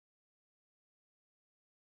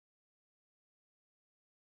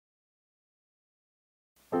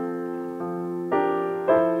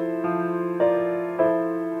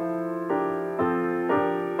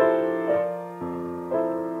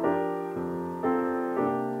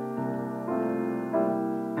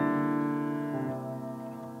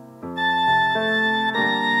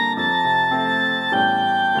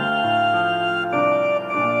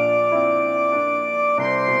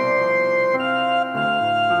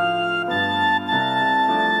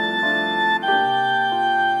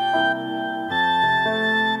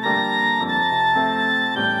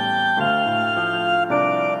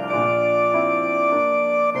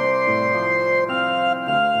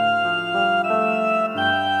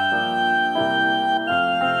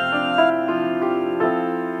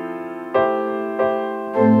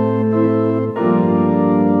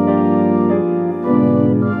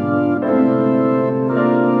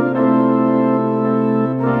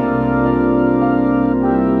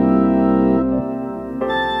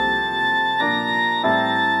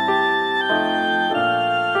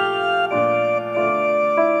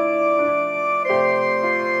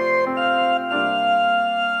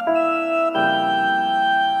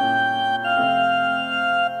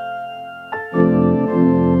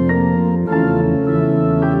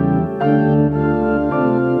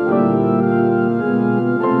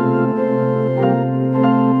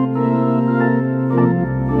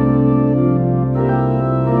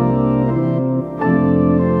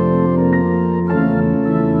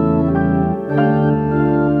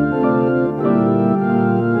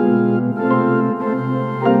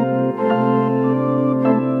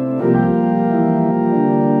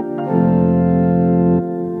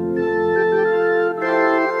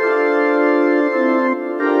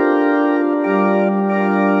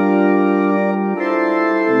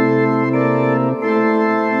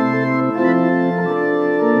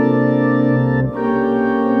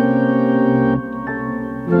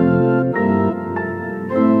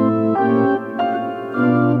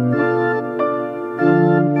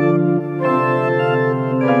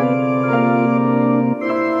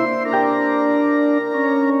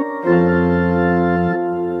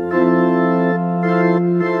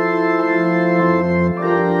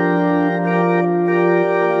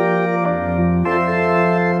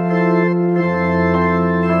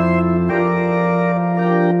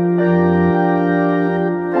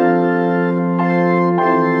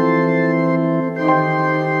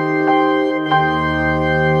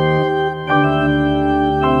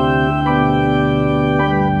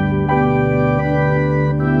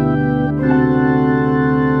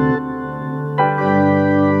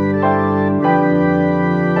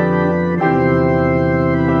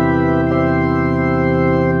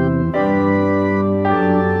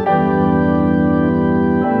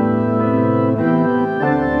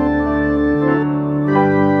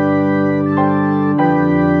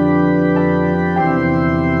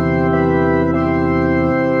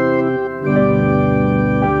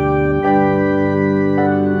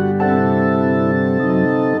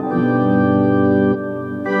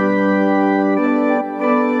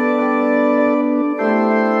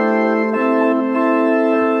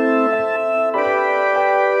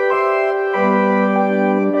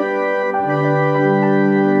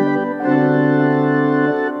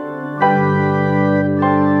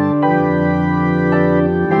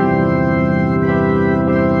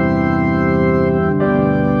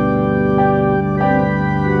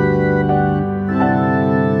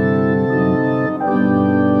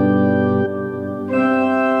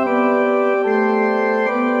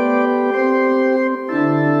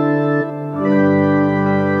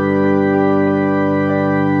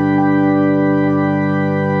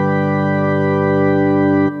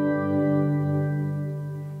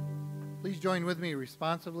join with me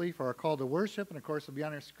responsively for our call to worship, and of course it'll be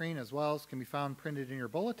on our screen as well as can be found printed in your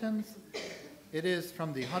bulletins. It is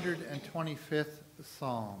from the 125th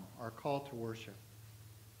Psalm, our call to worship.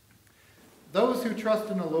 Those who trust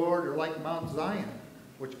in the Lord are like Mount Zion,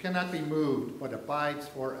 which cannot be moved, but abides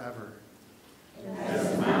forever.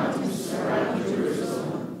 As the mountains surround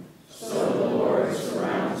Jerusalem, so the Lord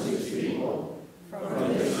surrounds his people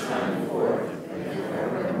from this time forth and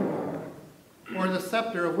forevermore. For the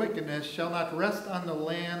scepter of wickedness shall not rest on the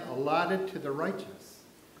land allotted to the righteous.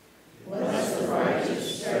 Lest the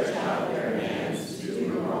righteous stretch out their hands to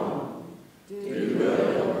do wrong. Do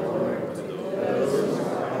good, O Lord, to those who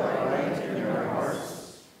are upright in their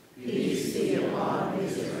hearts. Peace be upon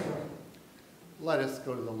Israel. Let us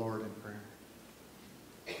go to the Lord in prayer.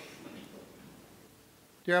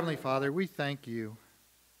 Dear Heavenly Father, we thank you.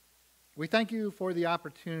 We thank you for the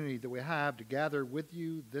opportunity that we have to gather with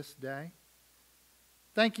you this day.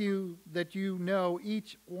 Thank you that you know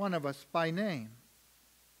each one of us by name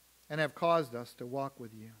and have caused us to walk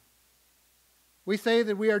with you. We say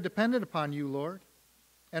that we are dependent upon you, Lord,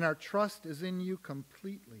 and our trust is in you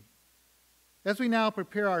completely. As we now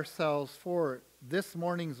prepare ourselves for this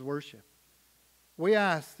morning's worship, we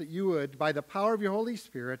ask that you would, by the power of your Holy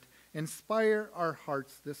Spirit, inspire our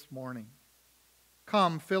hearts this morning.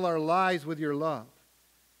 Come, fill our lives with your love.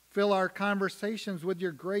 Fill our conversations with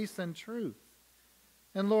your grace and truth.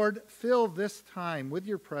 And Lord, fill this time with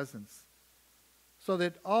your presence so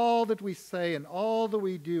that all that we say and all that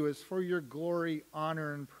we do is for your glory,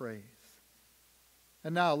 honor, and praise.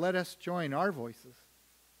 And now let us join our voices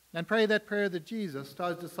and pray that prayer that Jesus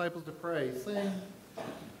taught his disciples to pray, saying,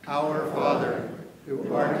 Our Father,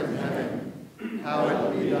 who art in heaven,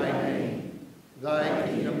 hallowed be thy name. Thy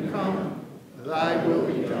kingdom come, thy will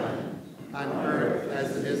be done, on earth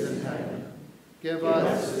as it is in heaven. Give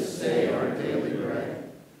us this day our daily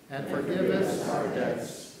bread, and forgive us our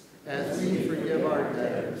debts, as we forgive our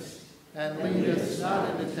debtors. And lead us not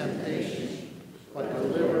into temptation, but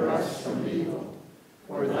deliver us from evil.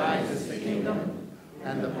 For thine is the kingdom,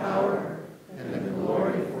 and the power, and the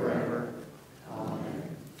glory forever.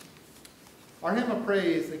 Amen. Our hymn of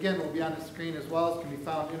praise, again, will be on the screen as well as can be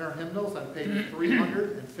found in our hymnals on page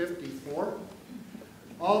 354.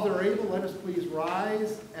 All that are able, let us please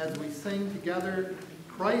rise as we sing together,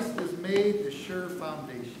 Christ is made the sure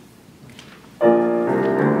foundation.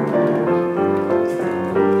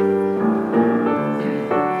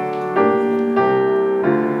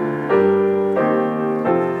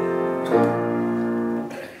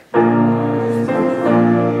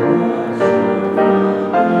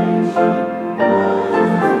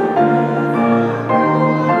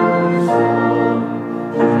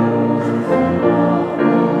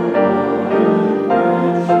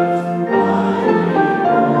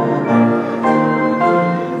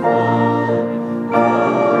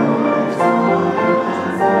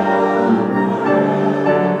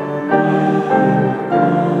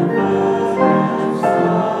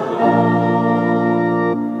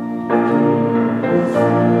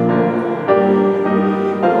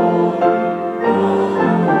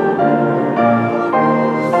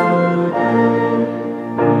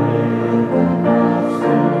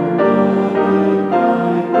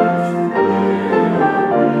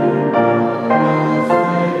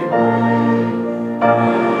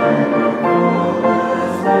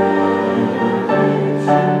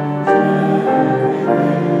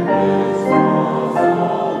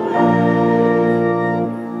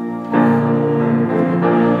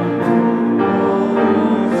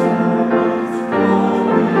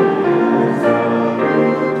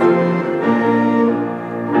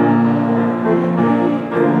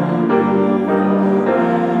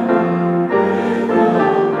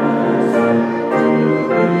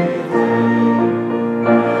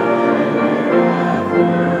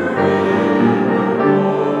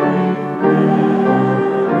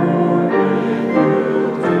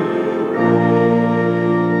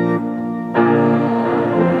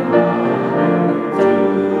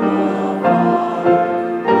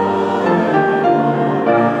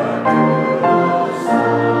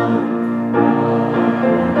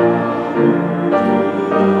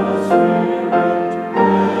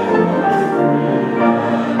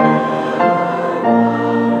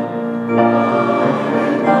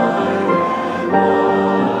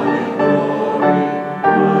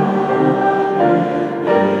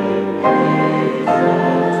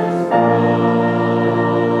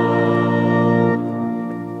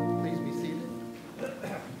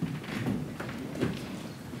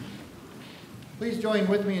 join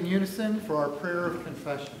with me in unison for our prayer of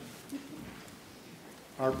confession.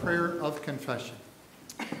 Our prayer of confession.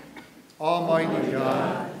 Almighty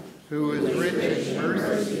God, who is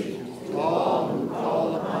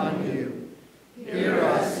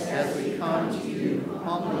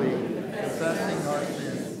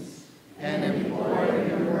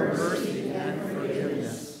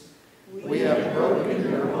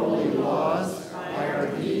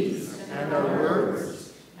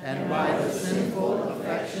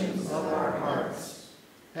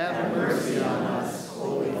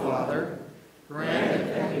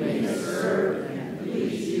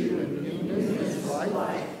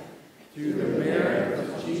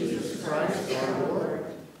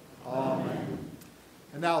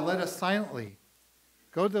let us silently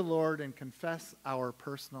go to the Lord and confess our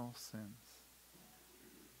personal sins.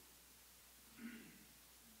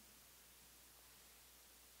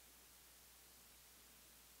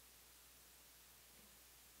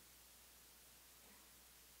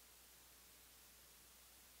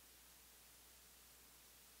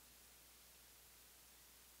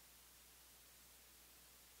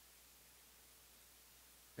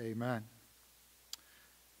 Amen.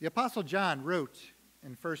 The Apostle John wrote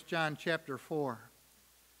in 1 John chapter 4,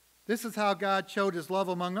 "This is how God showed his love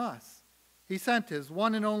among us. He sent his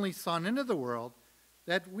one and only Son into the world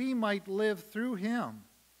that we might live through him.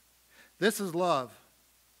 This is love,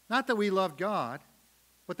 not that we loved God,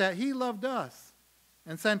 but that he loved us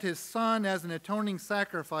and sent his Son as an atoning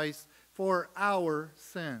sacrifice for our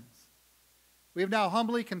sins. We have now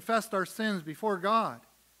humbly confessed our sins before God,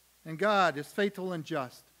 and God is faithful and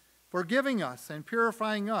just, forgiving us and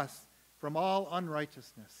purifying us from all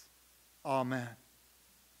unrighteousness. Amen."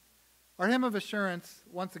 Our hymn of assurance,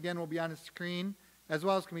 once again, will be on the screen, as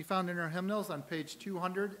well as can be found in our hymnals on page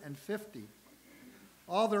 250.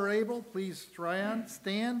 All that are able, please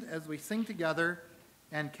stand as we sing together,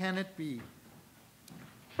 "And Can It Be?"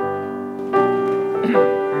 For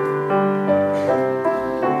me,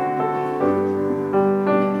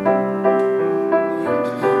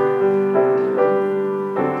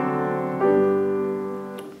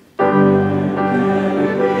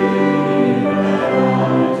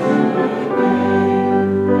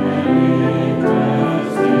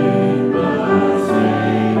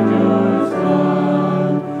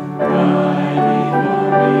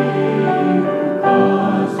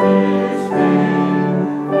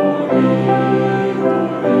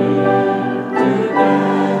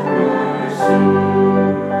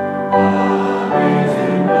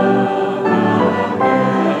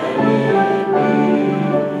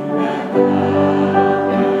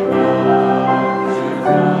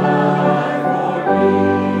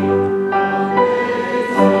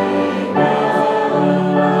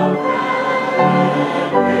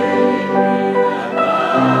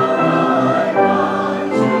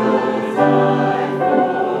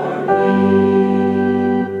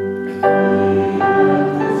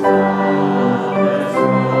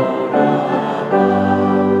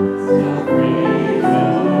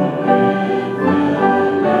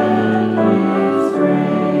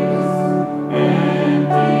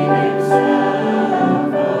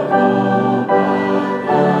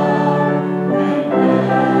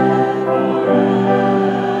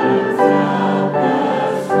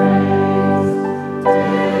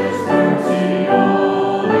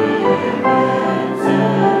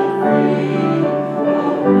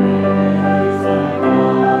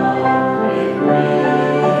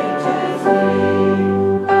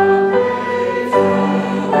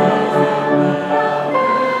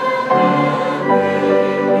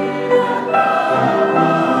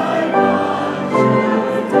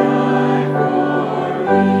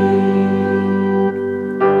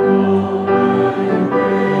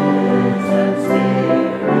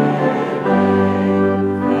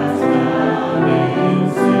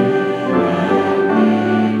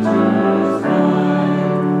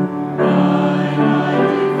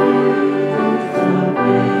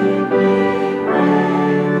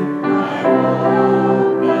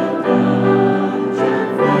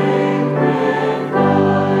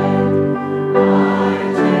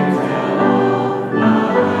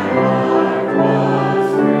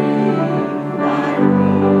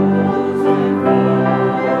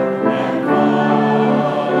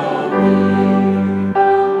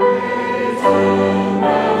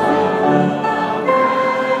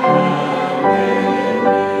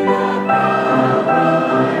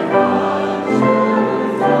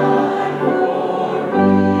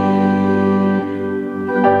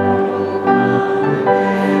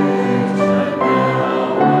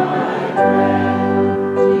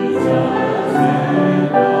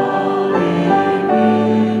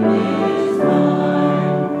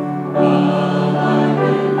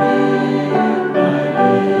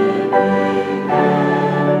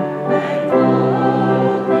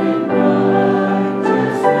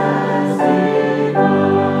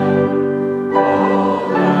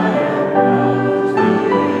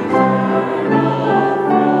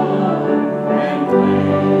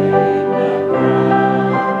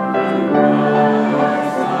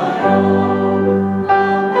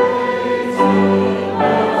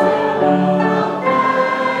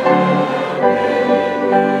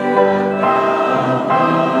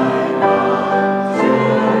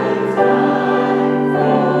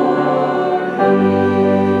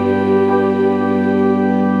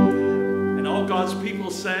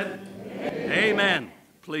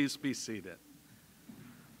 please be seated.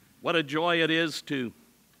 What a joy it is to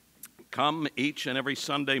come each and every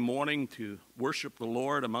Sunday morning to worship the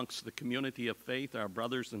Lord amongst the community of faith, our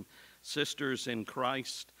brothers and sisters in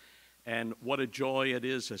Christ. And what a joy it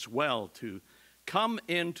is as well to come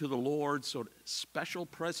into the Lord's sort of special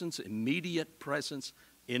presence, immediate presence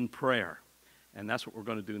in prayer. And that's what we're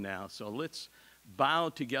going to do now. So let's bow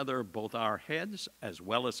together both our heads as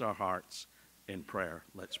well as our hearts in prayer.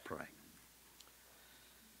 Let's pray.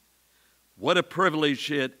 What a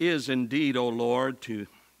privilege it is indeed, O Lord, to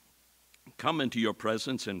come into your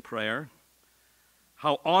presence in prayer.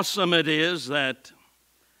 How awesome it is that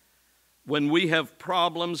when we have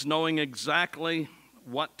problems, knowing exactly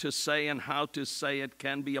what to say and how to say it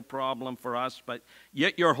can be a problem for us, but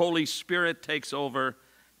yet your Holy Spirit takes over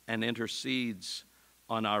and intercedes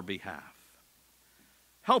on our behalf.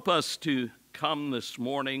 Help us to come this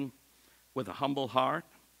morning with a humble heart,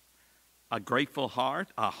 a grateful heart,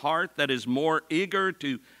 a heart that is more eager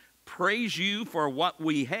to praise you for what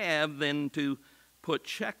we have than to put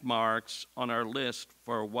check marks on our list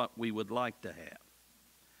for what we would like to have.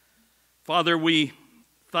 Father, we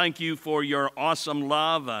thank you for your awesome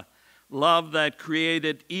love, a love that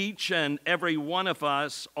created each and every one of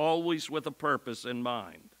us always with a purpose in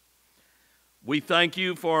mind. We thank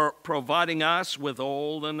you for providing us with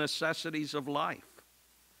all the necessities of life.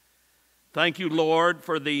 Thank you, Lord,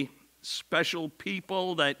 for the special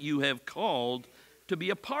people that you have called to be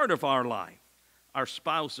a part of our life, our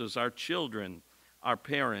spouses, our children, our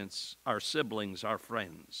parents, our siblings, our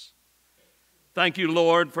friends. Thank you,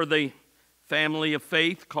 Lord, for the family of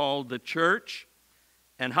faith called the church,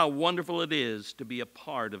 and how wonderful it is to be a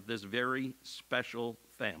part of this very special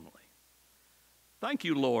family. Thank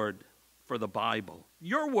you, Lord, for the Bible,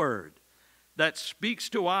 your word that speaks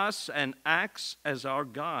to us and acts as our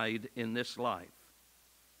guide in this life.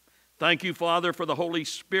 Thank you, Father, for the Holy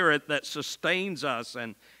Spirit that sustains us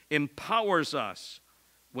and empowers us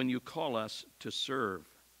when you call us to serve.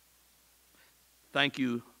 Thank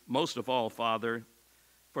you most of all, Father,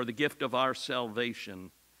 for the gift of our salvation,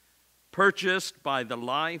 purchased by the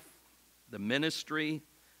life, the ministry,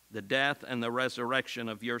 the death, and the resurrection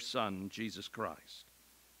of your Son, Jesus Christ.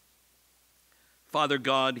 Father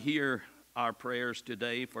God, hear our prayers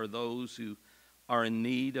today for those who are in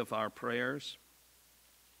need of our prayers.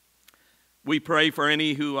 We pray for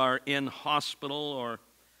any who are in hospital or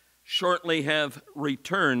shortly have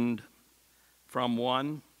returned from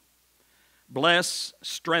one. Bless,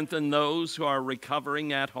 strengthen those who are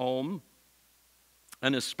recovering at home.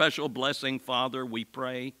 And a special blessing, Father, we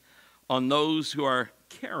pray on those who are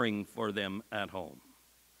caring for them at home.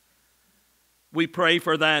 We pray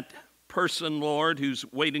for that person, Lord,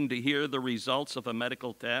 who's waiting to hear the results of a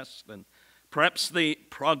medical test and perhaps the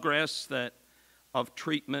progress of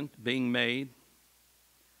treatment being made.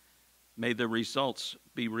 May the results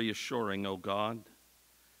be reassuring, O God.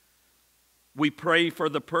 We pray for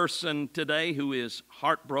the person today who is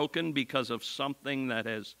heartbroken because of something that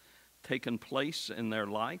has taken place in their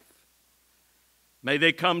life. May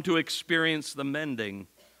they come to experience the mending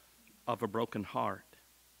of a broken heart.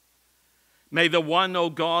 May the one, O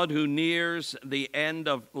God, who nears the end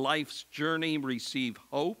of life's journey receive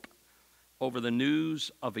hope over the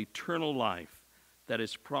news of eternal life that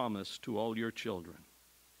is promised to all your children.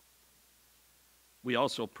 We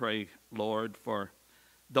also pray, Lord, for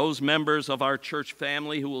those members of our church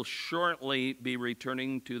family who will shortly be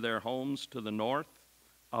returning to their homes to the north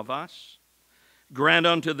of us. Grant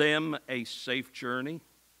unto them a safe journey.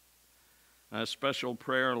 A special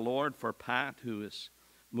prayer, Lord, for Pat, who is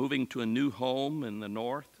moving to a new home in the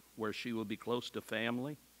north where she will be close to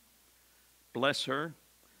family. Bless her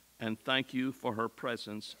and thank you for her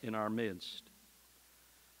presence in our midst.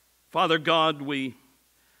 Father God, we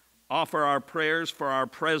offer our prayers for our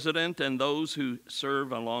president and those who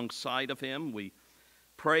serve alongside of him. We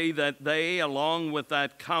pray that they, along with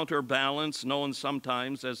that counterbalance known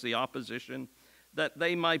sometimes as the opposition, that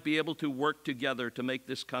they might be able to work together to make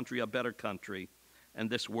this country a better country and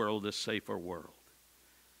this world a safer world.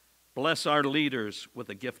 Bless our leaders with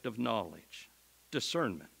a gift of knowledge,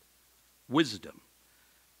 discernment, wisdom,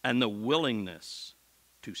 and the willingness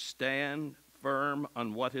to stand firm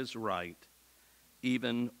on what is right,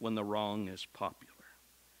 even when the wrong is popular.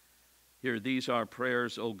 Hear these our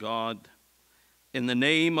prayers, O God, in the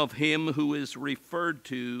name of him who is referred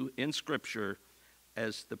to in Scripture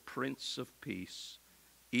as the Prince of Peace,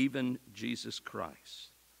 even Jesus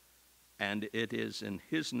Christ. And it is in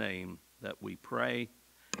his name that we pray,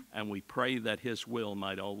 and we pray that his will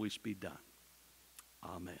might always be done.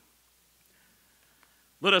 Amen.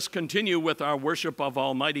 Let us continue with our worship of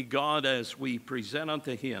Almighty God as we present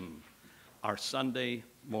unto him our Sunday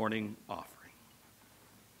morning offering.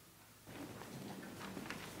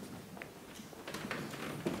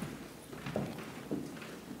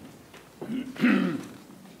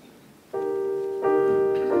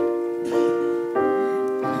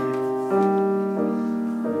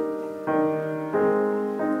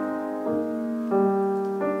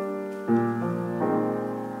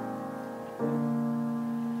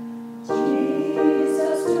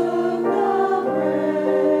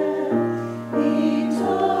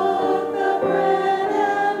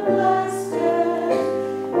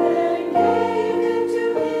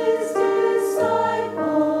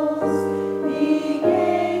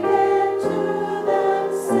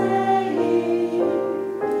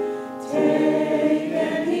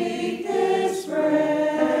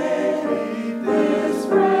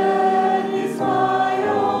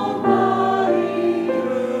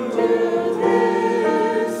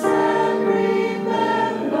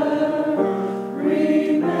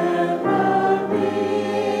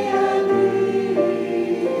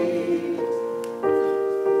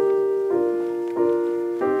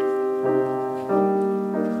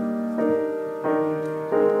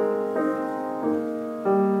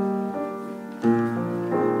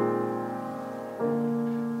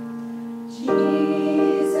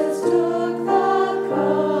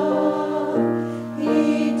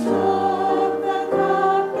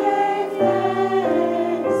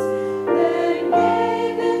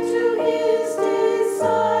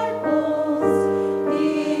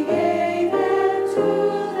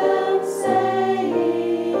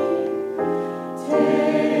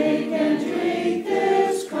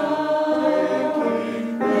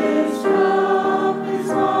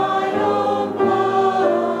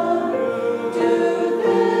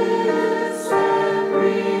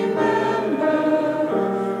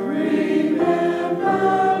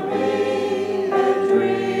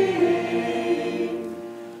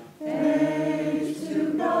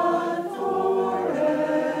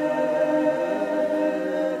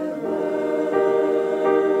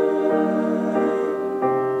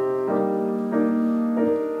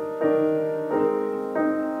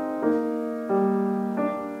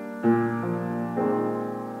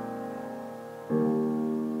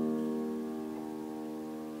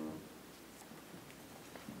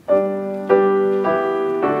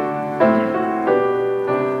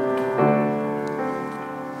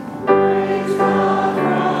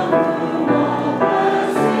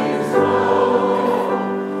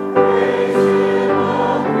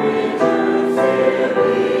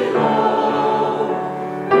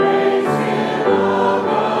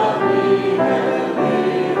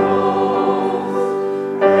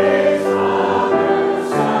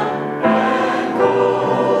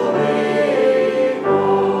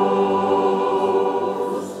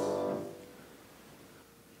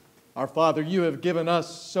 Father, you have given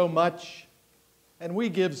us so much, and we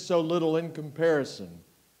give so little in comparison.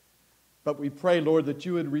 But we pray, Lord, that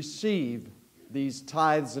you would receive these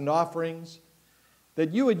tithes and offerings,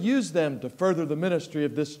 that you would use them to further the ministry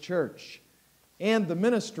of this church and the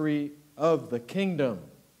ministry of the kingdom,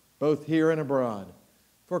 both here and abroad.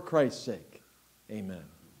 For Christ's sake, amen.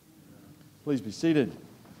 Please be seated.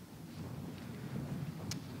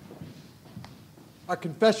 Our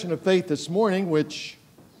confession of faith this morning, which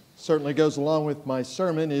certainly goes along with my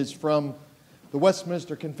sermon, is from the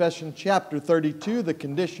Westminster Confession, chapter 32, the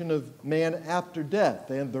condition of man after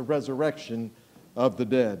death and the resurrection of the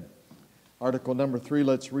dead. Article number 3,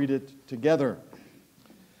 let's read it together.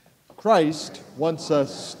 Christ wants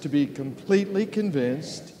us to be completely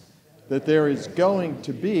convinced that there is going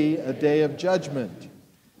to be a day of judgment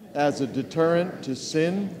as a deterrent to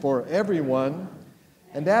sin for everyone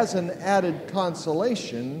and as an added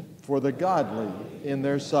consolation for the godly in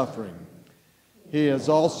their suffering. He has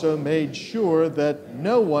also made sure that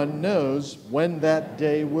no one knows when that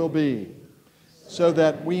day will be, so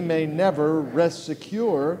that we may never rest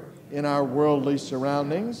secure in our worldly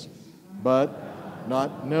surroundings, but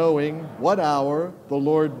not knowing what hour the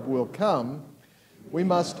Lord will come, we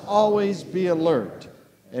must always be alert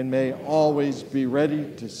and may always be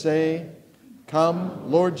ready to say,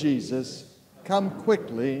 "Come, Lord Jesus, come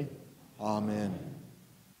quickly. Amen."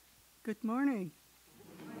 Good morning.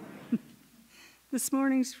 This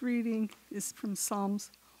morning's reading is from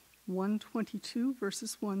Psalms 122,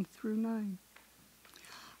 verses 1 through 9.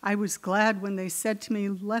 I was glad when they said to me,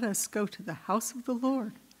 "Let us go to the house of the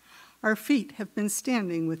Lord." Our feet have been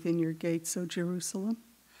standing within your gates, O Jerusalem.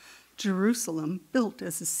 Jerusalem, built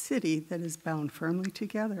as a city that is bound firmly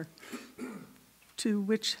together, to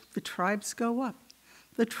which the tribes go up,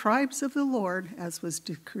 the tribes of the Lord, as was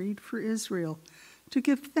decreed for Israel, to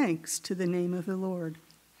give thanks to the name of the Lord.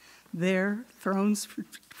 There, thrones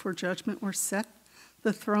for judgment were set,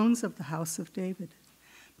 the thrones of the house of David.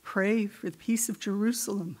 Pray for the peace of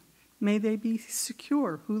Jerusalem. May they be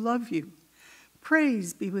secure who love you.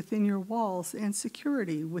 Praise be within your walls and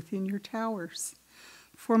security within your towers.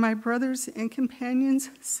 For my brothers and companions'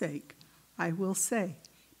 sake, I will say,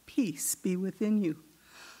 peace be within you.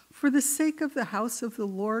 For the sake of the house of the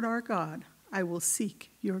Lord our God, I will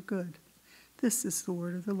seek your good. This is the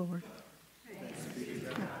word of the Lord.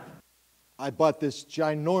 I bought this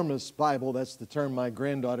ginormous Bible, that's the term my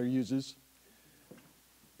granddaughter uses,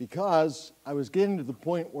 because I was getting to the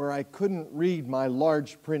point where I couldn't read my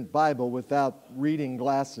large print Bible without reading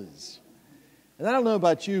glasses. And I don't know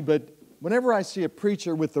about you, but whenever I see a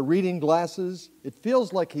preacher with the reading glasses, it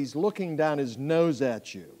feels like he's looking down his nose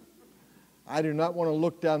at you. I do not want to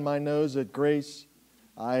look down my nose at Grace.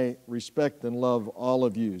 I respect and love all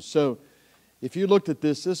of you. So, if you looked at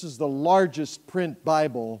this, this is the largest print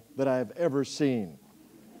Bible that I have ever seen.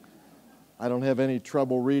 I don't have any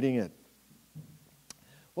trouble reading it.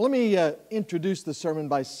 Well, let me introduce the sermon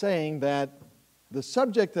by saying that the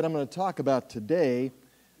subject that I'm going to talk about today,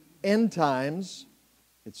 end times,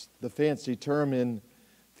 it's the fancy term in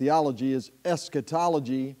theology is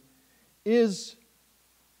eschatology, is,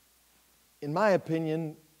 in my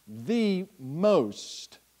opinion, the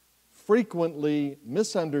most frequently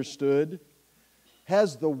misunderstood,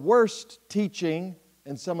 has the worst teaching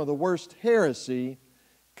and some of the worst heresy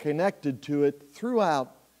connected to it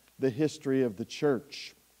throughout the history of the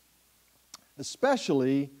church,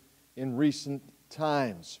 especially in recent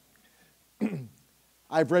times.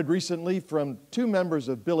 I've read recently from two members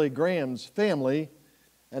of Billy Graham's family,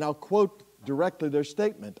 and I'll quote directly their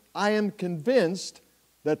statement. I am convinced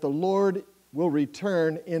that the Lord will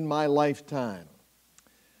return in my lifetime.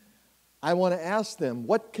 I want to ask them,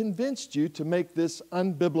 what convinced you to make this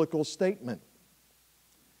unbiblical statement?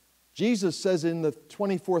 Jesus says in the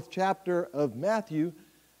 24th chapter of Matthew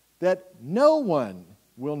that no one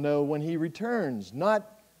will know when he returns,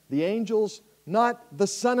 not the angels, not the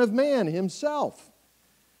Son of Man himself.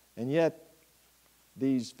 And yet,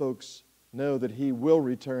 these folks know that he will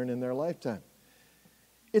return in their lifetime.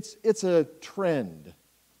 It's a trend.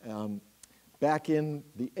 Back in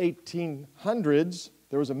the 1800s,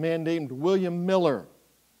 there was a man named William Miller.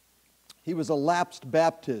 He was a lapsed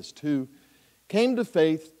Baptist who came to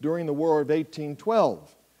faith during the War of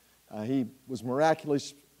 1812. He was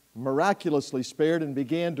miraculously spared and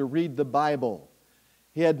began to read the Bible.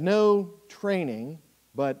 He had no training,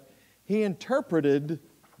 but he interpreted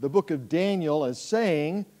the book of Daniel as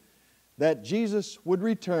saying that Jesus would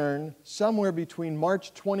return somewhere between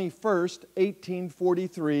March 21st,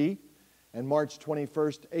 1843 and March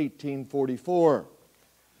 21st, 1844.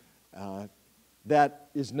 That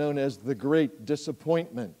is known as the Great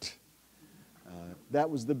Disappointment. That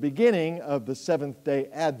was the beginning of the Seventh-day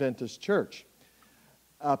Adventist Church.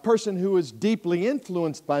 A person who was deeply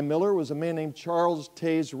influenced by Miller was a man named Charles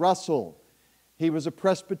Taze Russell. He was a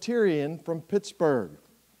Presbyterian from Pittsburgh.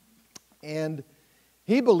 And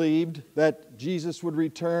he believed that Jesus would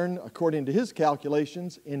return, according to his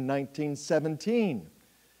calculations, in 1917.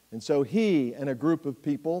 And so he and a group of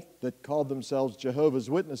people that called themselves Jehovah's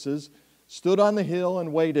Witnesses stood on the hill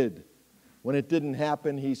and waited. When it didn't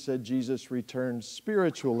happen, he said Jesus returned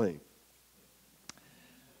spiritually.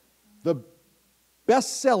 The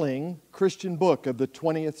best-selling Christian book of the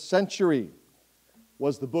 20th century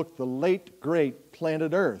was the book The Late Great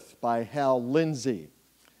Planet Earth by Hal Lindsey.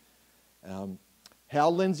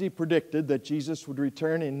 Hal Lindsey predicted that Jesus would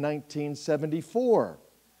return in 1974.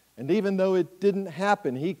 And even though it didn't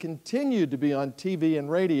happen, he continued to be on TV and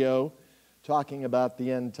radio talking about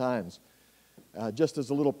the end times. Just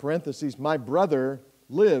as a little parenthesis, my brother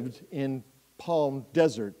lived in Palm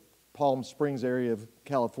Desert, Palm Springs area of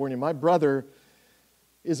California. My brother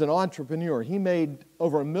is an entrepreneur. He made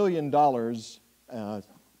over $1 million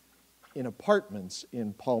in apartments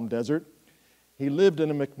in Palm Desert. He lived in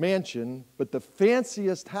a McMansion, but the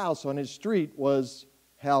fanciest house on his street was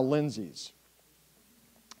Hal Lindsey's.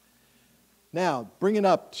 Now, bring it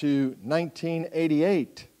up to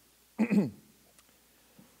 1988.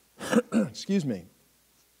 Excuse me.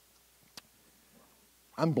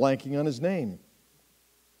 I'm blanking on his name.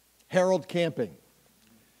 Harold Camping.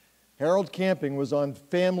 Harold Camping was on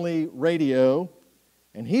Family Radio,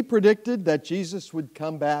 and he predicted that Jesus would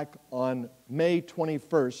come back on May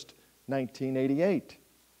 21st, 1988.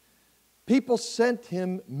 People sent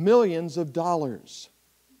him millions of dollars.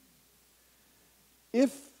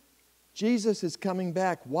 If Jesus is coming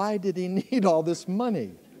back, why did he need all this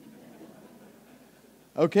money?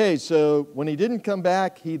 Okay, so when he didn't come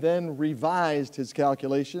back, he then revised his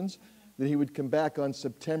calculations. that he would come back on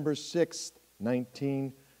September 6th,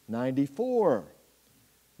 1994.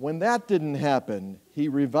 When that didn't happen, he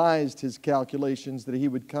revised his calculations that he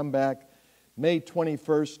would come back May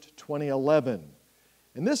 21st, 2011.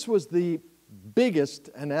 And this was the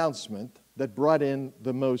biggest announcement that brought in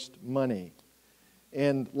the most money.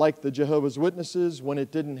 And like the Jehovah's Witnesses, when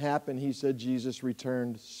it didn't happen, he said Jesus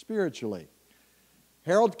returned spiritually.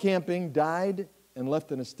 Harold Camping died and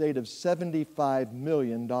left an estate of $75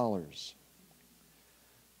 million.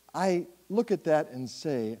 I look at that and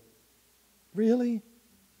say, really?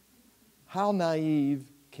 How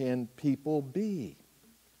naive can people be?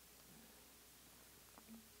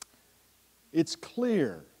 It's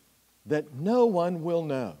clear that no one will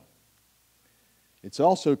know. It's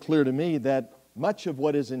also clear to me that much of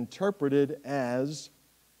what is interpreted as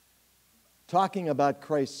talking about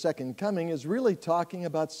Christ's second coming is really talking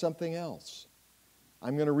about something else.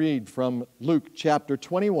 I'm going to read from Luke chapter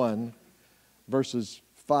 21, verses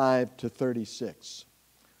 5 to 36.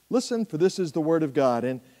 Listen, for this is the word of God.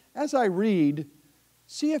 And as I read,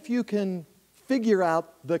 see if you can figure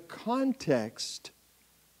out the context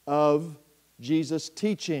of Jesus'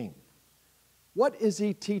 teaching. What is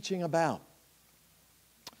he teaching about?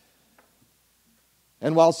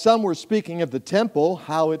 And while some were speaking of the temple,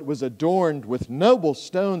 how it was adorned with noble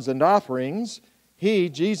stones and offerings, he,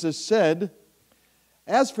 Jesus, said,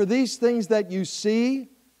 "As for these things that you see,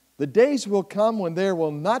 the days will come when there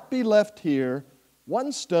will not be left here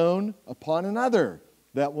one stone upon another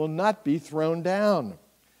that will not be thrown down."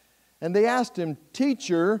 And they asked him,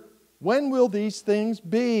 "Teacher, when will these things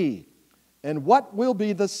be? And what will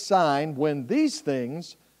be the sign when these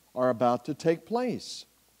things are about to take place?"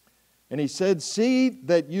 And he said, "See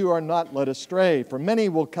that you are not led astray, for many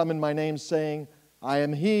will come in my name, saying, 'I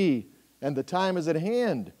am he,' and the time is at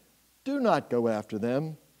hand. Do not go after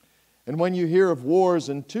them. And when you hear of wars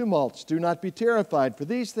and tumults, do not be terrified, for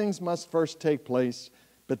these things must first take place,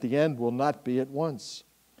 but the end will not be at once."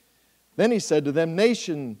 Then he said to them,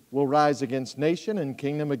 "Nation will rise against nation, and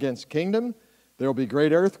kingdom against kingdom. There will be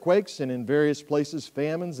great earthquakes, and in various places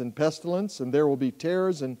famines and pestilence, and there will be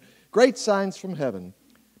terrors and great signs from heaven.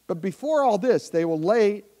 But before all this, they will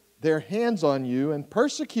lay their hands on you and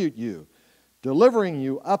persecute you, delivering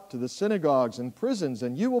you up to the synagogues and prisons,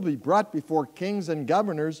 and you will be brought before kings and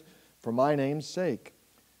governors for my name's sake.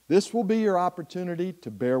 This will be your opportunity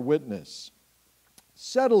to bear witness.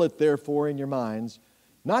 Settle it therefore in your minds,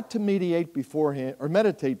 not to meditate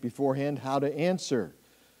beforehand how to answer.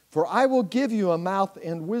 For I will give you a mouth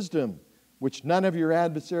and wisdom, which none of your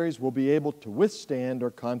adversaries will be able to withstand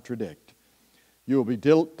or contradict. You will be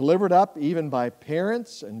delivered up even by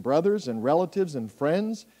parents and brothers and relatives and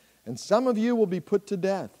friends, and some of you will be put to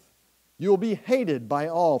death. You will be hated by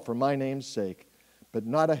all for my name's sake, but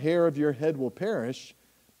not a hair of your head will perish.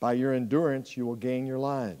 By your endurance you will gain your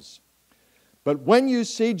lives. But when you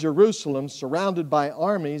see Jerusalem surrounded by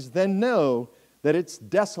armies, then know that its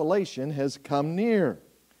desolation has come near.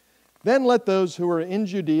 Then let those who are in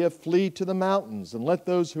Judea flee to the mountains, and let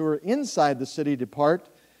those who are inside the city depart,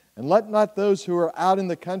 and let not those who are out in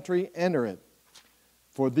the country enter it.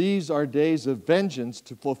 For these are days of vengeance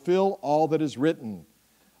to fulfill all that is written.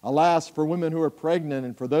 Alas, for women who are pregnant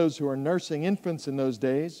and for those who are nursing infants in those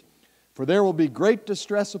days, for there will be great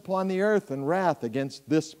distress upon the earth and wrath against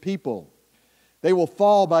this people. They will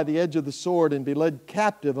fall by the edge of the sword and be led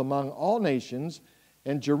captive among all nations,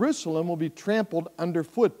 and Jerusalem will be trampled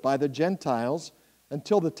underfoot by the Gentiles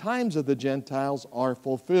until the times of the Gentiles are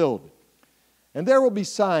fulfilled. And there will be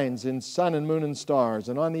signs in sun and moon and stars,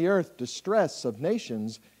 and on the earth distress of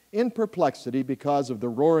nations in perplexity because of the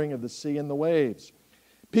roaring of the sea and the waves.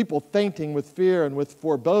 People fainting with fear and with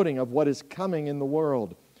foreboding of what is coming in the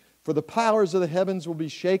world. For the powers of the heavens will be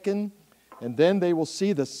shaken, and then they will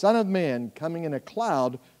see the Son of Man coming in a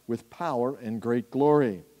cloud with power and great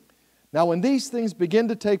glory. Now when these things begin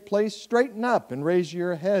to take place, straighten up and raise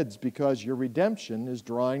your heads, because your redemption is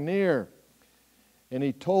drawing near." And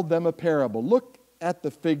he told them a parable. "Look at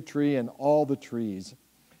the fig tree and all the trees.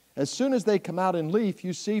 As soon as they come out in leaf,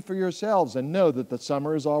 you see for yourselves and know that the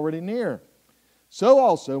summer is already near. So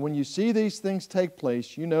also, when you see these things take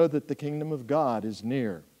place, you know that the kingdom of God is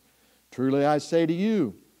near. Truly I say to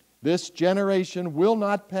you, this generation will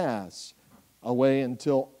not pass away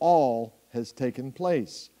until all has taken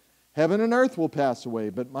place. Heaven and earth will pass away,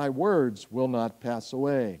 but my words will not pass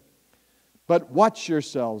away. But watch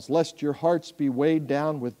yourselves, lest your hearts be weighed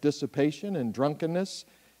down with dissipation and drunkenness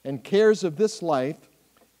and cares of this life,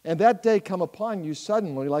 and that day come upon you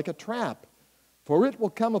suddenly like a trap. For it will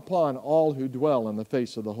come upon all who dwell on the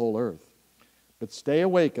face of the whole earth. But stay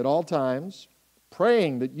awake at all times,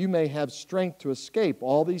 praying that you may have strength to escape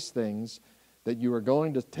all these things that you are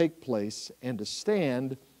going to take place and to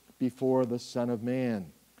stand before the Son of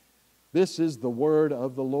Man. This is the word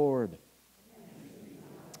of the Lord.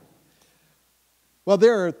 Well,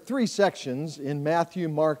 there are three sections in Matthew,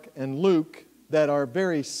 Mark, and Luke that are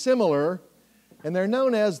very similar, and they're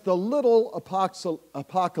known as the little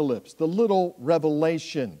apocalypse, the little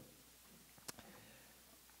revelation.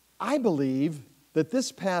 I believe that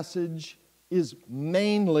this passage is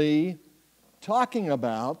mainly talking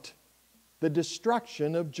about the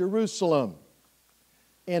destruction of Jerusalem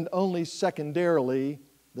and only secondarily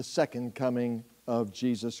the second coming of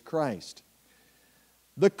Jesus Christ.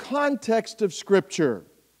 The context of Scripture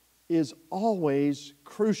is always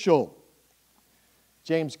crucial.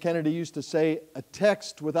 James Kennedy used to say, a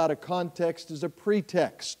text without a context is a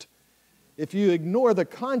pretext. If you ignore the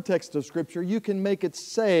context of Scripture, you can make it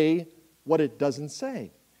say what it doesn't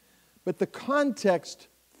say. But the context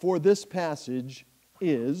for this passage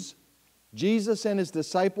is Jesus and his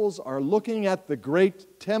disciples are looking at the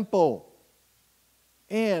great temple,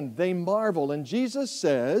 and they marvel. And Jesus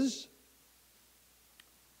says,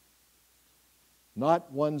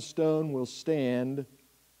 not one stone will stand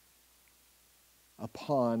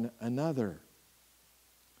upon another.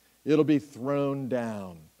 It'll be thrown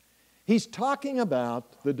down. He's talking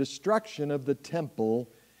about the destruction of the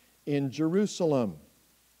temple in Jerusalem.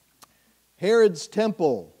 Herod's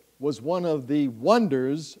temple was one of the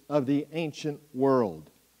wonders of the ancient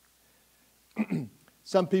world.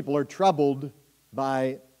 Some people are troubled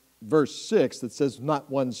by verse 6 that says, not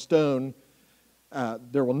one stone,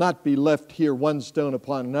 there will not be left here one stone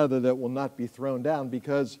upon another that will not be thrown down,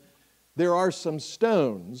 because there are some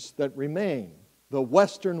stones that remain, the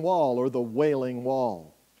Western Wall or the Wailing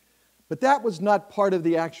Wall. But that was not part of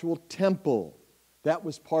the actual temple. That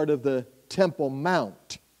was part of the Temple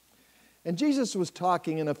Mount. And Jesus was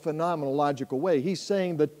talking in a phenomenological way. He's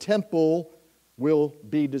saying the temple will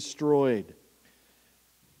be destroyed.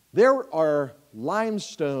 There are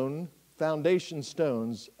limestone foundation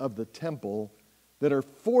stones of the temple that are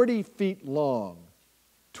 40 feet long,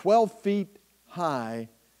 12 feet high,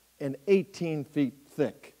 and 18 feet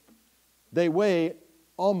thick. They weigh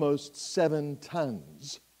almost 7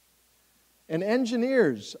 tons. And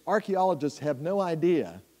engineers, archaeologists have no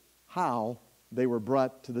idea how they were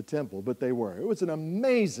brought to the temple, but they were. It was an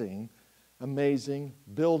amazing, amazing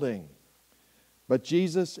building. But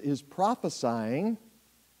Jesus is prophesying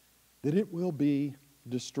that it will be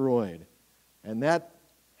destroyed. And that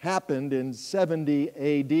happened in 70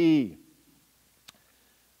 A.D.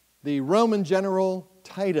 The Roman general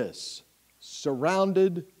Titus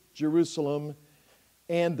surrounded Jerusalem,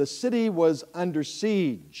 and the city was under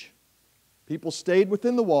siege. People stayed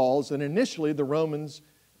within the walls, and initially the Romans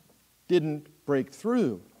didn't break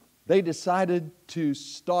through. They decided to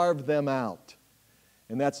starve them out.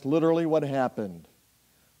 And that's literally what happened.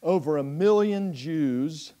 Over 1 million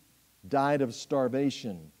Jews died of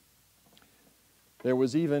starvation. There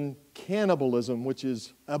was even cannibalism, which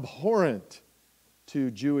is abhorrent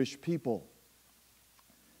to Jewish people.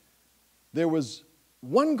 There was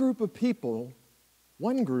one group of people,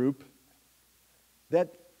 one group,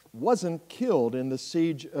 that wasn't killed in the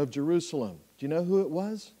siege of Jerusalem. Do you know who it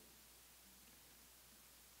was?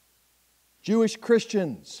 Jewish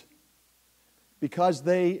Christians, because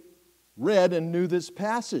they read and knew this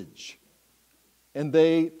passage, and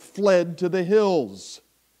they fled to the hills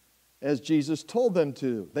as Jesus told them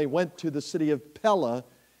to. They went to the city of Pella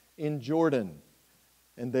in Jordan,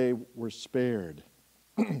 and they were spared.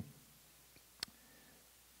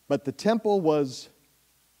 But the temple was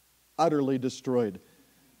utterly destroyed.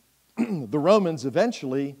 The Romans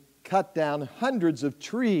eventually cut down hundreds of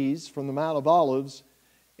trees from the Mount of Olives,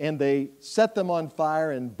 and they set them on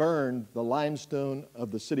fire and burned the limestone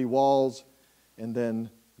of the city walls and then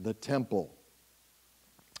the temple.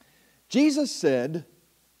 Jesus said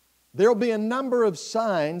there will be a number of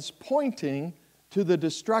signs pointing to the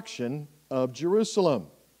destruction of Jerusalem.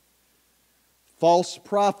 False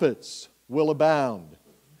prophets will abound.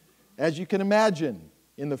 As you can imagine,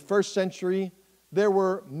 in the first century, there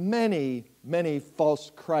were many, many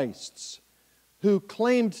false Christs who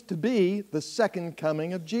claimed to be the second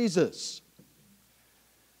coming of Jesus.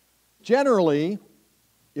 Generally,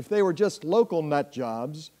 if they were just local nut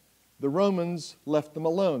jobs, the Romans left them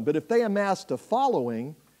alone. But if they amassed a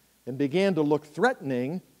following and began to look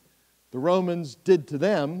threatening, the Romans did to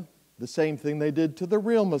them the same thing they did to the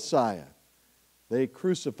real Messiah. They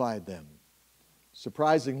crucified them.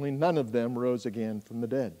 Surprisingly, none of them rose again from the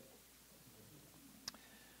dead.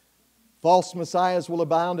 False messiahs will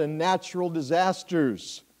abound, and natural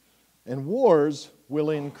disasters and wars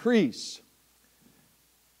will increase.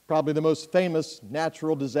 Probably the most famous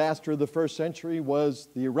natural disaster of the first century was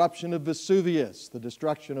the eruption of Vesuvius, the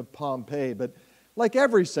destruction of Pompeii. But like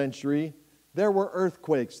every century, there were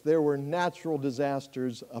earthquakes, there were natural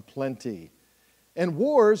disasters aplenty. And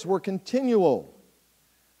wars were continual.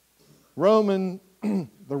 The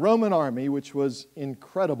Roman army, which was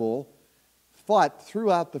incredible, fought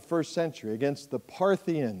throughout the first century against the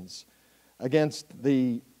Parthians, against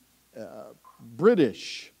the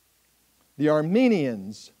British, the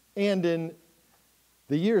Armenians, and in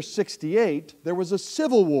the year 68, there was a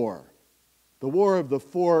civil war, the war of the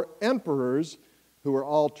four emperors who were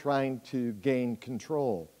all trying to gain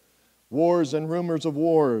control. Wars and rumors of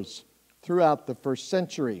wars throughout the first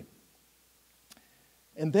century.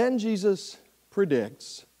 And then Jesus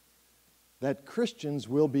predicts that Christians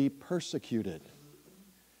will be persecuted.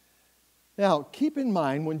 Now, keep in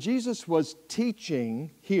mind, when Jesus was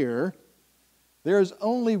teaching here, there is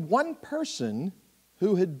only one person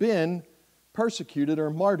who had been persecuted or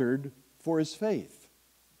martyred for his faith,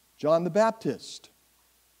 John the Baptist.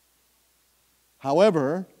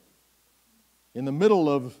 However, in the middle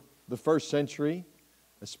of the first century,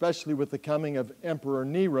 especially with the coming of Emperor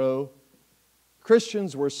Nero,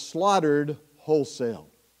 Christians were slaughtered wholesale.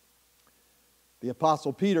 The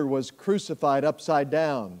Apostle Peter was crucified upside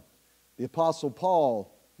down. The Apostle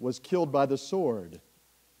Paul was killed by the sword,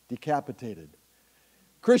 decapitated.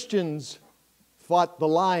 Christians fought the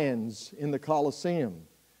lions in the Colosseum,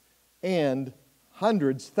 and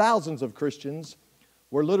hundreds, thousands of Christians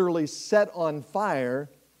were literally set on fire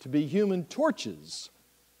to be human torches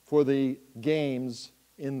for the games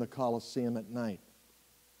in the Colosseum at night.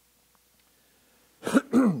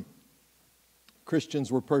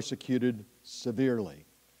 Christians were persecuted severely.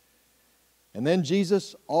 And then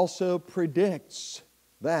Jesus also predicts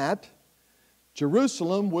that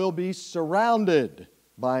Jerusalem will be surrounded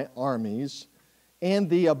by armies,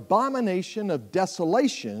 and the abomination of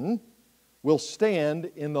desolation will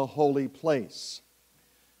stand in the holy place.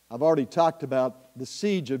 I've already talked about the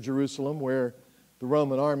siege of Jerusalem, where the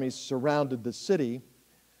Roman armies surrounded the city.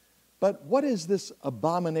 But what is this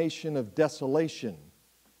abomination of desolation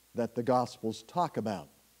that the Gospels talk about?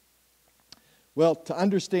 Well, to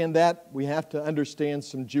understand that, we have to understand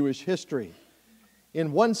some Jewish history.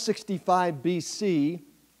 In 165 BC,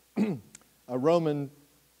 a Roman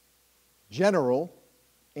general,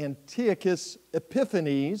 Antiochus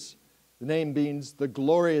Epiphanes, the name means the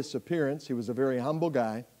glorious appearance, he was a very humble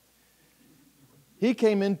guy, he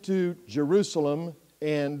came into Jerusalem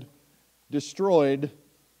and destroyed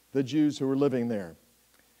the Jews who were living there.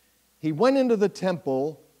 He went into the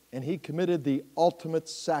temple and he committed the ultimate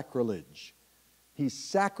sacrilege. He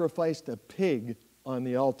sacrificed a pig on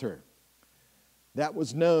the altar. That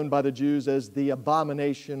was known by the Jews as the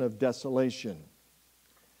abomination of desolation.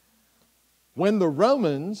 When the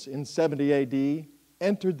Romans in 70 AD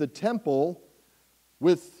entered the temple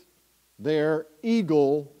with their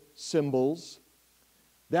eagle symbols,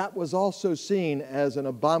 that was also seen as an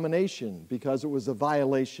abomination because it was a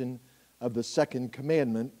violation of the second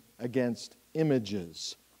commandment against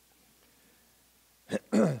images.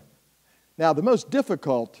 Now, the most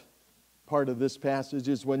difficult part of this passage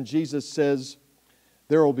is when Jesus says,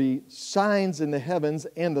 there will be signs in the heavens,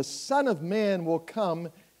 and the Son of Man will come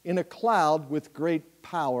in a cloud with great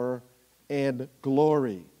power and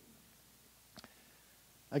glory.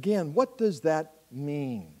 Again, what does that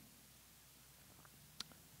mean?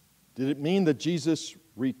 Did it mean that Jesus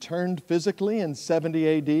returned physically in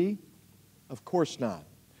 70 AD? Of course not.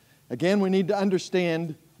 Again, we need to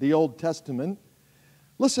understand the Old Testament.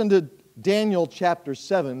 Listen to Daniel chapter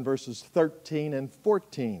 7, verses 13 and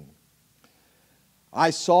 14. I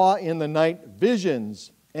saw in the night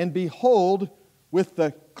visions, and behold, with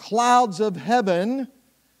the clouds of heaven,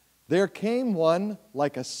 there came one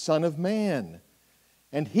like a son of man.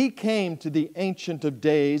 And he came to the Ancient of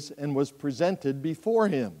Days and was presented before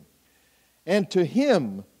him. And to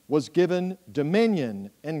him was given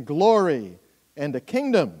dominion and glory and a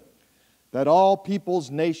kingdom, that all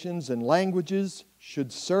peoples, nations, and languages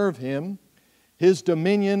should serve him. His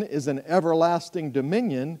dominion is an everlasting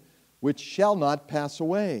dominion which shall not pass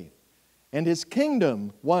away, and his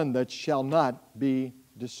kingdom one that shall not be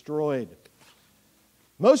destroyed.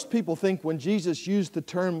 Most people think when Jesus used the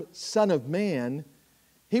term Son of Man,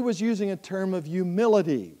 he was using a term of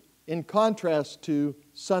humility in contrast to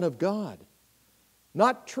Son of God.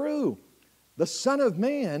 Not true. The Son of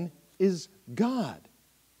Man is God.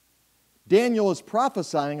 Daniel is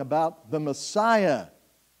prophesying about the Messiah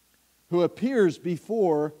who appears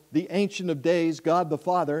before the Ancient of Days, God the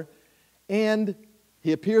Father, and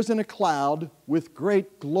he appears in a cloud with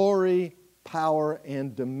great glory, power,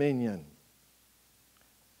 and dominion.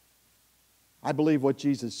 I believe what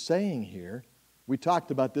Jesus is saying here, we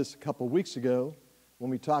talked about this a couple weeks ago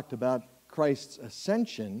when we talked about Christ's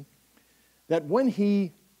ascension, that when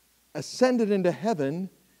he ascended into heaven,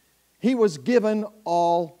 he was given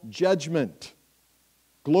all judgment,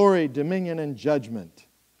 glory, dominion, and judgment.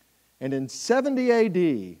 And in 70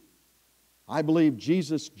 A.D., I believe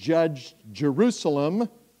Jesus judged Jerusalem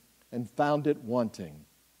and found it wanting.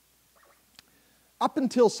 Up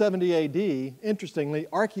until 70 A.D., interestingly,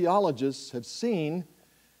 archaeologists have seen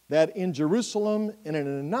that in Jerusalem and in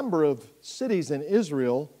a number of cities in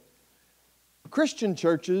Israel, Christian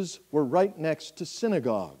churches were right next to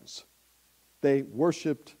synagogues. They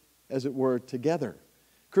worshiped, as it were, together.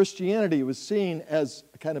 Christianity was seen as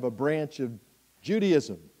a kind of a branch of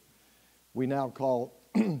Judaism. We now call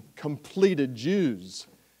completed Jews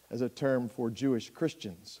as a term for Jewish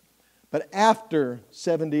Christians. But after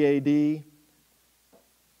 70 A.D.,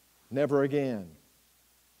 never again.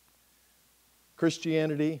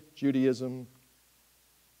 Christianity, Judaism,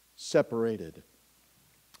 separated.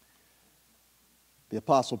 The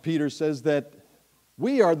Apostle Peter says that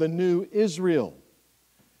we are the new Israel.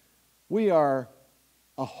 We are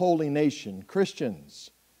a holy nation, Christians.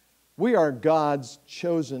 We are God's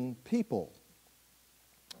chosen people.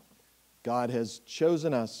 God has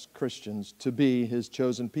chosen us, Christians, to be His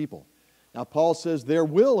chosen people. Now, Paul says there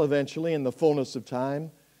will eventually, in the fullness of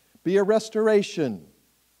time, be a restoration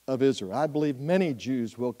of Israel. I believe many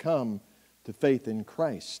Jews will come to faith in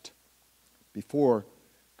Christ before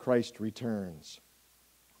Christ returns.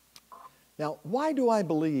 Now, why do I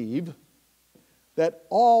believe that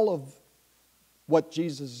all of what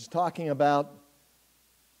Jesus is talking about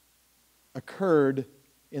occurred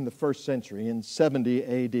in the first century, in 70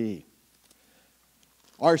 A.D.?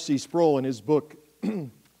 R.C. Sproul, in his book,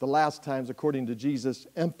 The Last Times According to Jesus,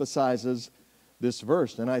 emphasizes this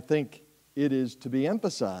verse, and I think it is to be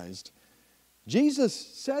emphasized. Jesus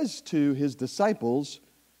says to His disciples,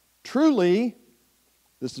 truly,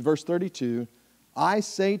 this is verse 32, I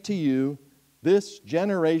say to you, this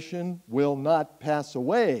generation will not pass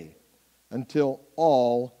away until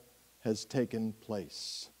all has taken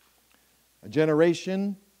place. A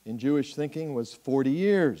generation in Jewish thinking was 40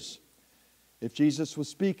 years. If Jesus was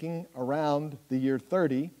speaking around the year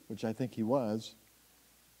 30, which I think He was,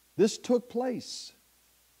 this took place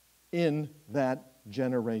in that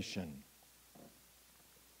generation.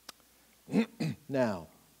 Now,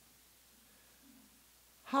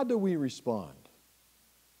 how do we respond?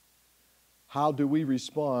 How do we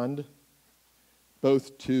respond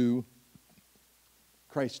both to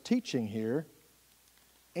Christ's teaching here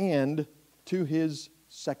and to His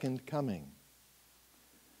second coming?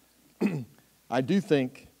 I do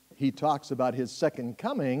think He talks about His second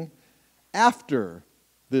coming after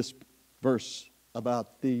this verse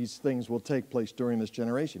about these things will take place during this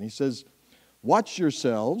generation. He says, watch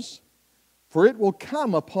yourselves, for it will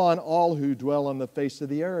come upon all who dwell on the face of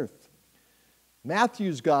the earth.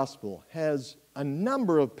 Matthew's gospel has a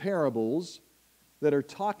number of parables that are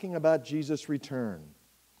talking about Jesus' return.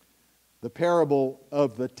 The parable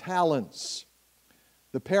of the talents,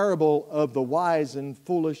 the parable of the wise and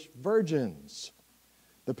foolish virgins,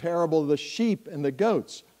 the parable of the sheep and the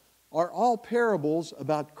goats, are all parables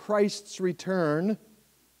about Christ's return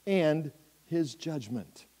and His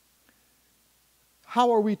judgment.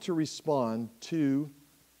 How are we to respond to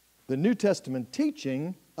the New Testament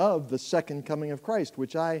teaching of the second coming of Christ,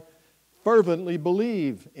 which I fervently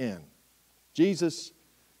believe in? Jesus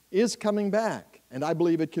is coming back, and I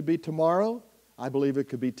believe it could be tomorrow. I believe it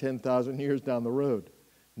could be 10,000 years down the road.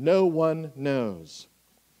 No one knows.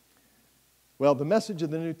 Well, the message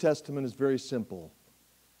of the New Testament is very simple.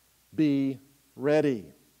 Be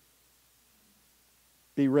ready.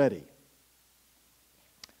 Be ready.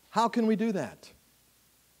 How can we do that?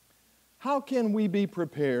 How can we be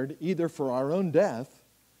prepared either for our own death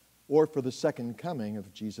or for the second coming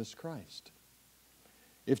of Jesus Christ?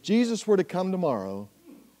 If Jesus were to come tomorrow,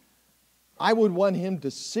 I would want Him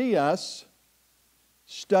to see us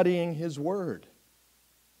studying His Word,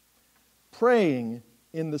 praying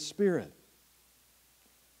in the Spirit,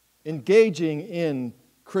 engaging in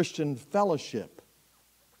Christian fellowship,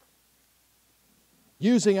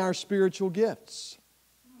 using our spiritual gifts,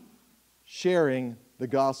 sharing the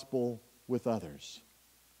gospel with others.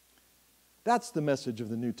 That's the message of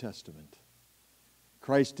the New Testament.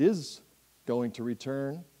 Christ is going to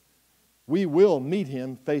return. We will meet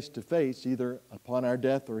Him face to face, either upon our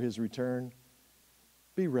death or His return.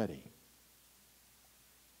 Be ready.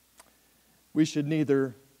 We should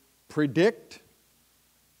neither predict,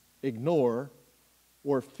 ignore,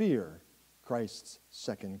 or fear Christ's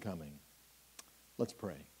second coming. Let's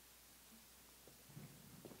pray.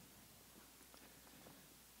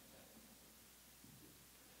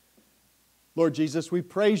 Lord Jesus, we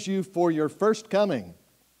praise you for your first coming,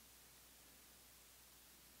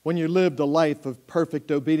 when you lived a life of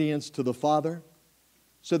perfect obedience to the Father,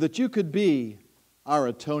 so that you could be our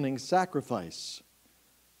atoning sacrifice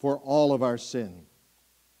for all of our sin.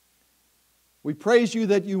 We praise you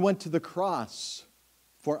that you went to the cross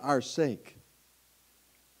for our sake,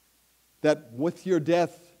 that with your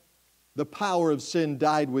death, the power of sin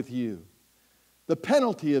died with you. The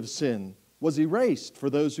penalty of sin was erased for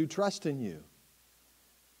those who trust in you.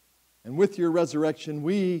 And with your resurrection,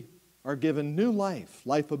 we are given new life,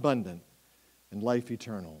 life abundant, and life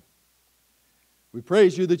eternal. We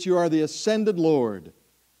praise you that you are the ascended Lord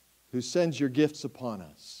who sends your gifts upon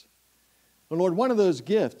us. And Lord, one of those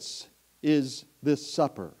gifts is this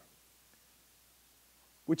supper,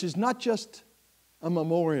 which is not just a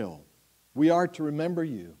memorial. We are to remember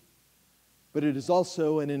you, but it is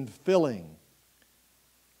also an infilling.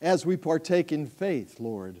 As we partake in faith,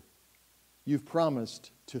 Lord, you've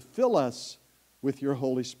promised to fill us with your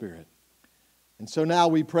Holy Spirit. And so now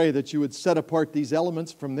we pray that you would set apart these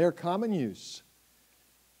elements from their common use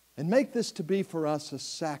and make this to be for us a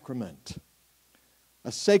sacrament,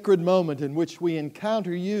 a sacred moment in which we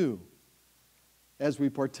encounter you as we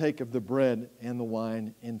partake of the bread and the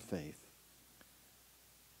wine in faith.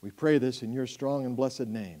 We pray this in your strong and blessed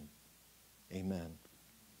name. Amen.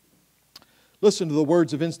 Listen to the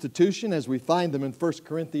words of institution as we find them in 1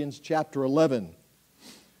 Corinthians chapter 11.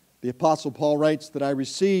 The Apostle Paul writes that I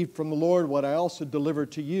received from the Lord what I also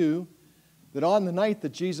delivered to you, that on the night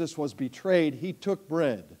that Jesus was betrayed, he took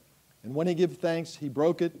bread, and when he gave thanks, he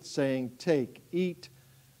broke it, saying, "Take, eat.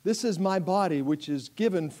 This is my body, which is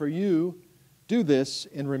given for you. Do this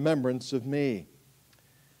in remembrance of me."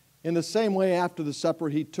 In the same way, after the supper,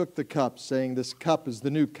 he took the cup, saying, "This cup is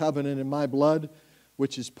the new covenant in my blood,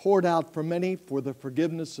 which is poured out for many for the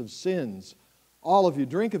forgiveness of sins. All of you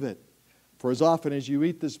drink of it. For as often as you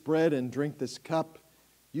eat this bread and drink this cup,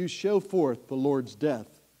 you show forth the Lord's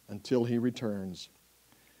death until he returns."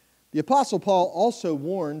 The Apostle Paul also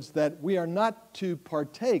warns that we are not to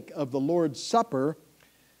partake of the Lord's Supper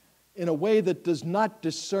in a way that does not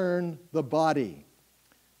discern the body.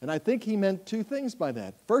 And I think he meant two things by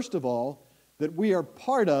that. First of all, that we are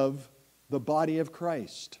part of the body of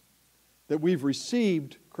Christ, that we've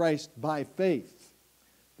received Christ by faith,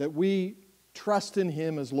 that we trust in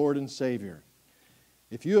him as Lord and Savior.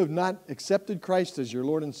 If you have not accepted Christ as your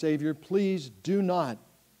Lord and Savior, please do not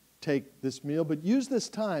take this meal, but use this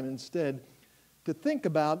time instead to think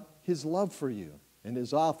about his love for you and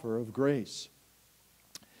his offer of grace.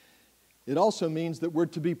 It also means that we're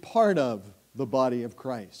to be part of the body of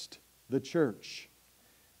Christ, the church.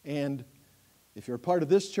 And if you're a part of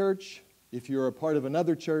this church, if you're a part of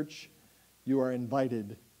another church, you are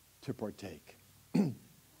invited to partake.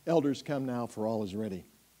 Elders, come now, for all is ready.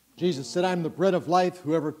 Jesus said, "I am the bread of life.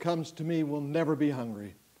 Whoever comes to me will never be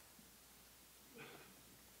hungry."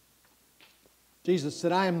 Jesus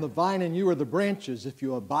said, "I am the vine and you are the branches. If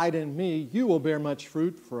you abide in me, you will bear much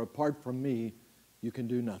fruit, for apart from me, you can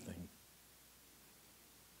do nothing."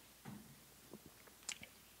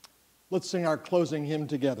 Let's sing our closing hymn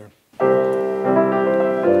together. Today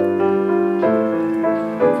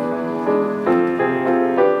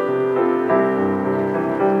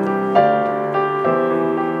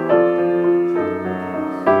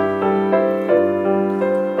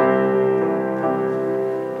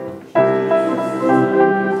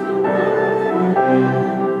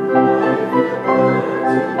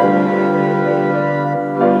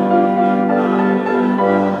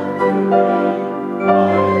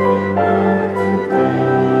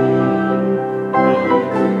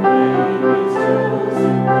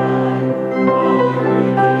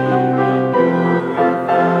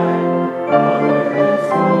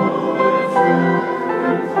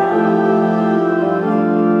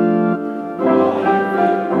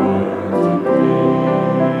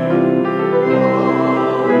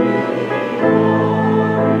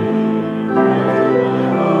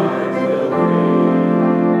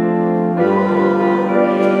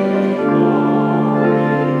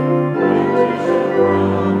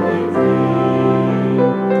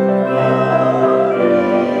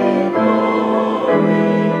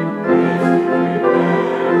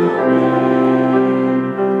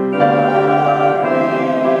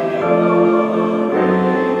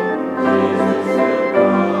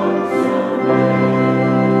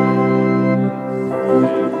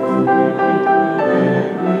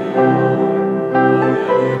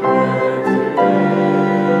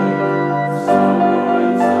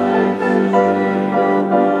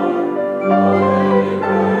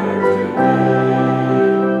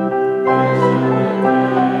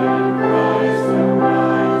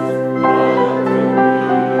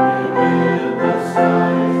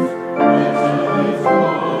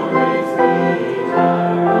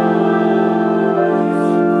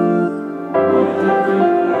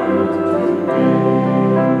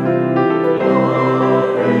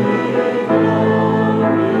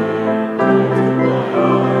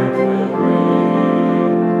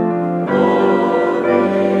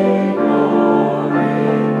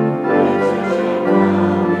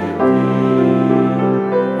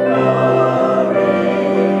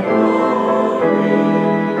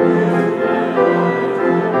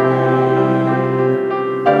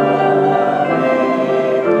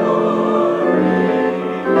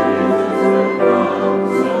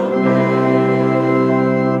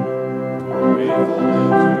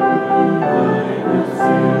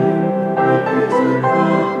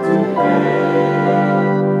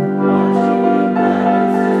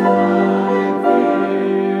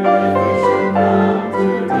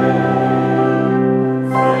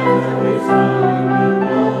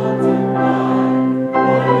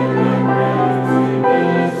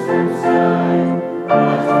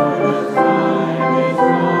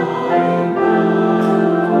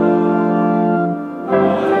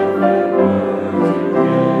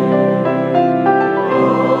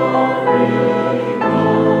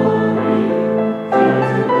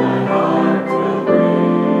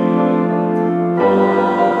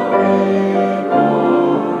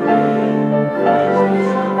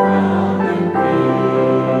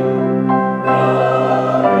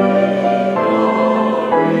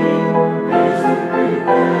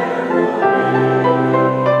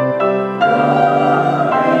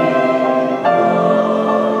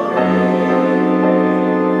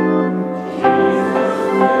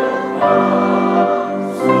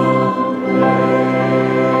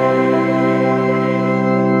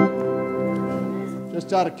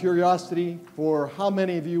out of curiosity, for how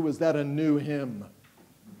many of you was that a new hymn?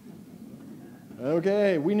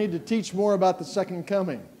 Okay, we need to teach more about the second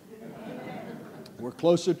coming. We're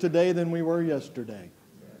closer today than we were yesterday.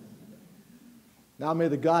 Now may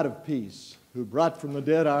the God of peace, who brought from the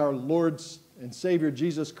dead our Lord and Savior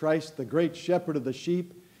Jesus Christ, the great shepherd of the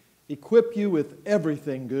sheep, equip you with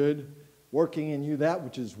everything good, working in you that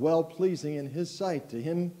which is well-pleasing in His sight. To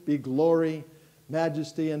Him be glory,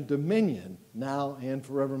 majesty, and dominion now and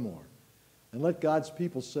forevermore. And let God's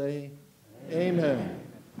people say, Amen.